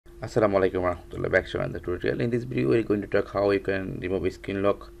Assalamu alaikum warahmatullahi, back to another tutorial. In this video we are going to talk how you can remove screen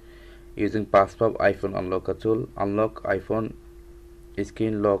lock using PassFab iPhone unlocker tool. Unlock iPhone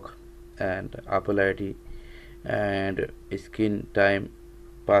screen lock and Apple ID and screen time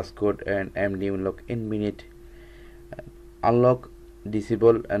passcode and MD unlock in minute. Unlock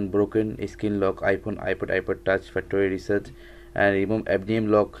disable and broken screen lock iPhone, iPad touch factory reset, and remove FDM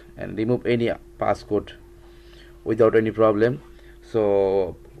lock and remove any passcode without any problem.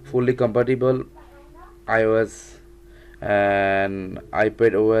 So fully compatible iOS and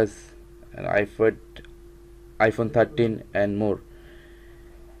iPadOS and iPhone 13 and more.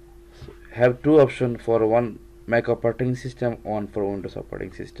 Have two options for one Mac operating system, one for Windows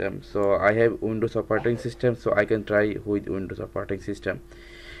operating system. So I have Windows operating system, so I can try with Windows operating system.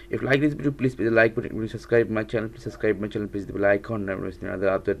 If you like this video, please like button, please subscribe my channel, please the bell icon, never miss another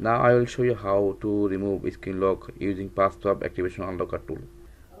update. Now I will show you how to remove screen lock using PassFab activation unlocker tool.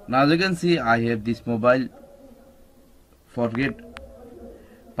 Now as you can see, I have this mobile Forget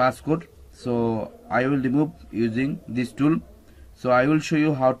Passcode, so I will remove using this tool. So I will show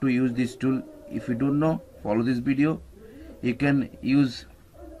you how to use this tool. If you don't know, follow this video. You can use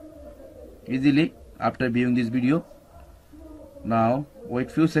easily after viewing this video. Now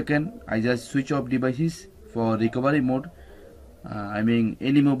wait few seconds. I just switch off devices for recovery mode. I mean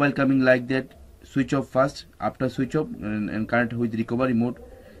any mobile coming like that, switch off first. After switch off and connect with recovery mode.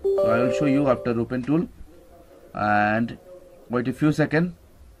 So I will show you after open tool and wait a few seconds.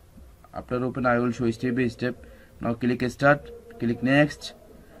 After open I will show you step by step. Now click start, click next.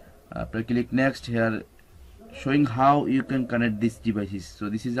 After click next, here showing how you can connect these devices. So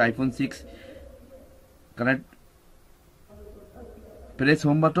this is iPhone 6. Connect, press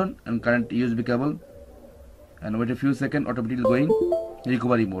home button and connect USB cable and wait a few seconds, automatically going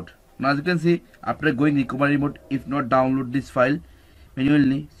recovery mode. Now as you can see, after going recovery mode, if not download this file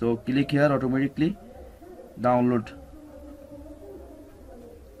manually, so click here, automatically download.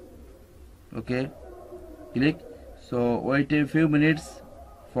 Okay, click. So wait a few minutes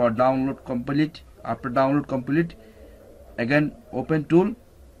for download complete. After download complete, again open tool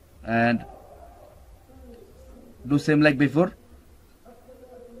and do same like before.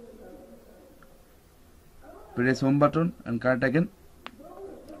 Press home button and connect again.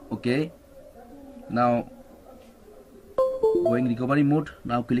 Okay, now going recovery mode.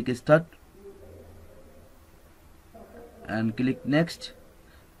 Now click start and click next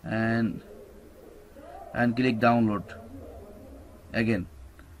and click download again.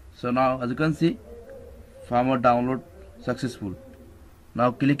 So now as you can see, firmware download successful.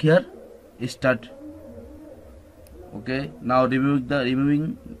 Now click here start. Okay, now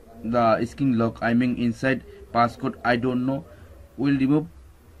removing the screen lock, I mean inside passcode, I don't know, will remove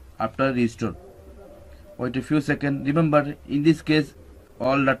after restore. Wait a few seconds. Remember, in this case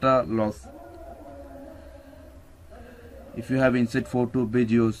all data loss. If you have inside photo,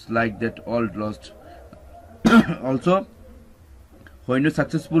 videos like that, all lost. Also, when you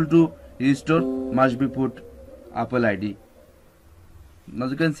successful to restore, must be put Apple ID. Now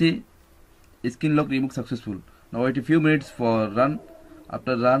you can see screen lock remove successful. Now wait a few minutes for run.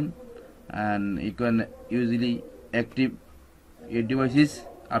 After run, and you can usually active your devices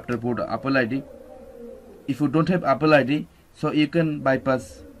after put Apple ID. If you don't have Apple ID, so you can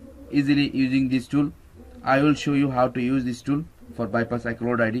bypass easily using this tool. I will show you how to use this tool for bypass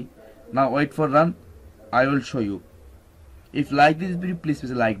iCloud ID. Now wait for run. I will show you. If like this video, please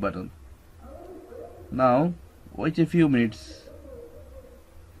press the like button. Now wait a few minutes.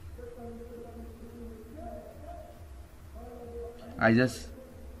 I just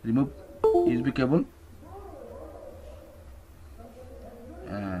remove USB cable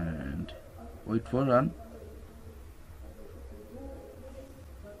and wait for run.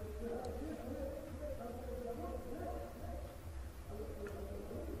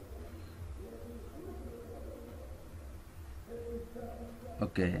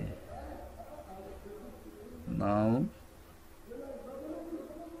 Okay, now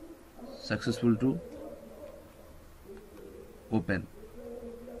successful to open.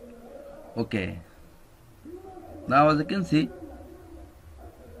 Okay, now as you can see,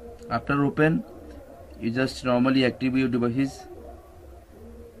 after open, you just normally activate your devices.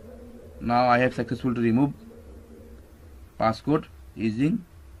 Now I have successful to remove passcode using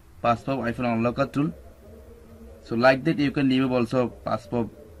PassFab iPhone unlocker tool. So like that you can remove also PassFab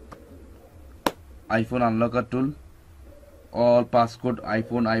iPhone unlocker tool, all passcode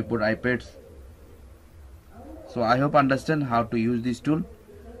iPhone, iPod, iPads. So I hope understand how to use this tool.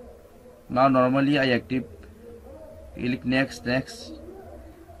 Now normally I active, click next,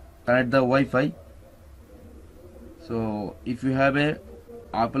 connect the Wi-Fi. So if you have a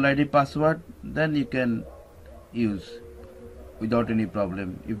Apple ID password, then you can use without any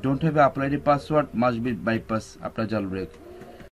problem. If don't have Apple ID password, must be bypass after jailbreak.